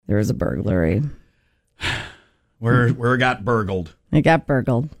there was a burglary. Where it got burgled? It got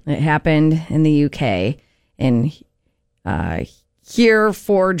burgled. It happened in the UK in Herefordshire.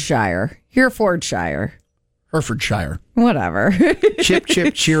 Herefordshire. Whatever. Chip,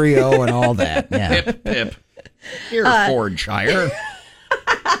 chip, cheerio, and all that. Yeah. Pip, pip. Herefordshire.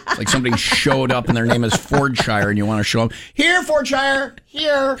 It's like somebody showed up and their name is Fordshire and you want to show them. Here, Fordshire.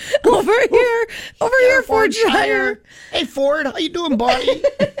 Here. Over here, Fordshire. Hey, Ford, how you doing, buddy?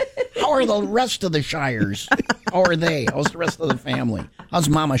 How are the rest of the Shires? How are they? How's the rest of the family? How's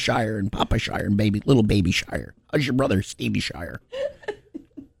Mama Shire and Papa Shire and little baby Shire? How's your brother, Stevie Shire?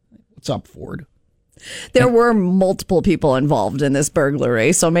 What's up, Ford? There were multiple people involved in this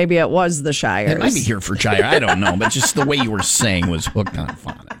burglary, so maybe it was the Shires. It might be Herefordshire. I don't know, but just the way you were saying was hooked on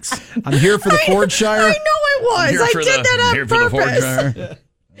phonics. I'm here for the Fordshire. I know it was. I did that on purpose.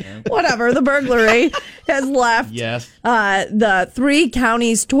 Whatever. The burglary has left. Yes. The 3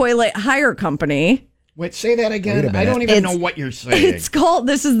 counties toilet hire company. Wait, say that again. I don't even know what you're saying.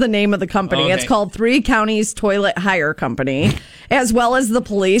 This is the name of the company. Okay. It's called 3 Counties Toilet Hire Company, as well as the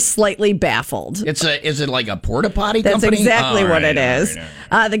police slightly baffled. Is it like a porta potty company? That's exactly what it is.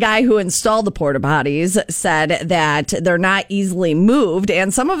 The guy who installed the porta potties said that they're not easily moved,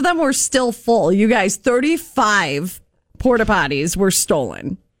 and some of them were still full. You guys, 35 porta potties were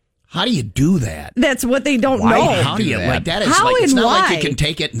stolen. How do you do that? That's what they don't know. How do you like that? It's not like you can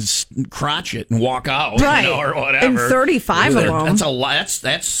take it and crotch it and walk out, right? Or whatever. And 35 of them. That's a lot.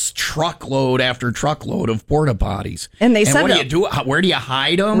 That's truckload after truckload of porta potties. And they said, what do you do? Where do you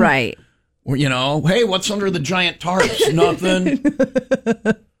hide them? Right. Hey, what's under the giant tarps? Nothing.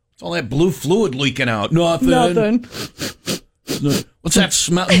 It's all that blue fluid leaking out. Nothing. What's that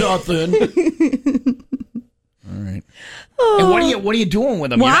smell? Nothing. All right. And what are you doing with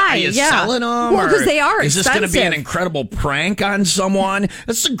them? Why? Are you selling them? Well, because they are expensive. Is this going to be an incredible prank on someone?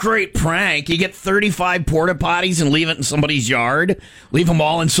 That's a great prank. You get 35 porta potties and leave it in somebody's yard. Leave them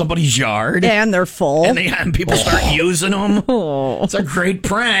all in somebody's yard. And they're full. And people start using them. Oh. It's a great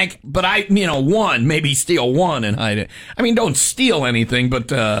prank. But maybe steal one and hide it. I mean, don't steal anything, but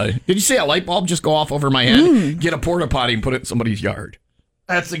did you see a light bulb just go off over my head? Get a porta potty and put it in somebody's yard.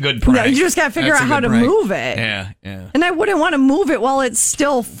 That's a good prank. Yeah, you just got to figure out how to move it. Yeah. And I wouldn't want to move it while it's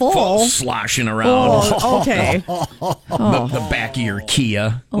still full. Sloshing around. Oh, okay. The back of your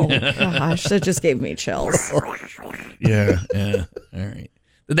Kia. Oh, gosh. That just gave me chills. Yeah. All right.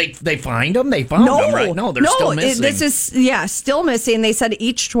 Did they find them? They found them, right? No, they're still missing. This is, still missing. They said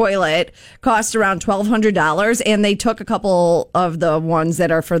each toilet cost around $1,200, and they took a couple of the ones that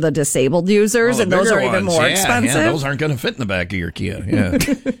are for the disabled users, and those are even more expensive. Yeah, those aren't going to fit in the back of your Kia. Yeah.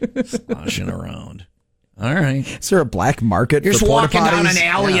 Sloshing around. All right. Is there a black market You're for just porta walking potties? down an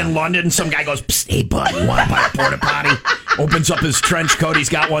alley in London, and some guy goes, "Psst, hey, bud, you want to buy a porta potty?" Opens up his trench coat. He's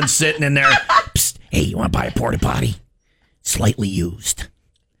got one sitting in there. "Psst, hey, you want to buy a porta potty? Slightly used.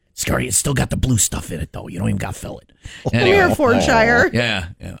 It's still got the blue stuff in it, though. You don't even got to fill it." Anyway, Herefordshire. Yeah.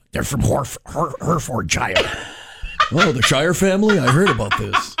 They're from Herefordshire. Oh, the Shire family? I heard about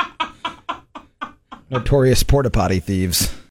this. Notorious porta potty thieves.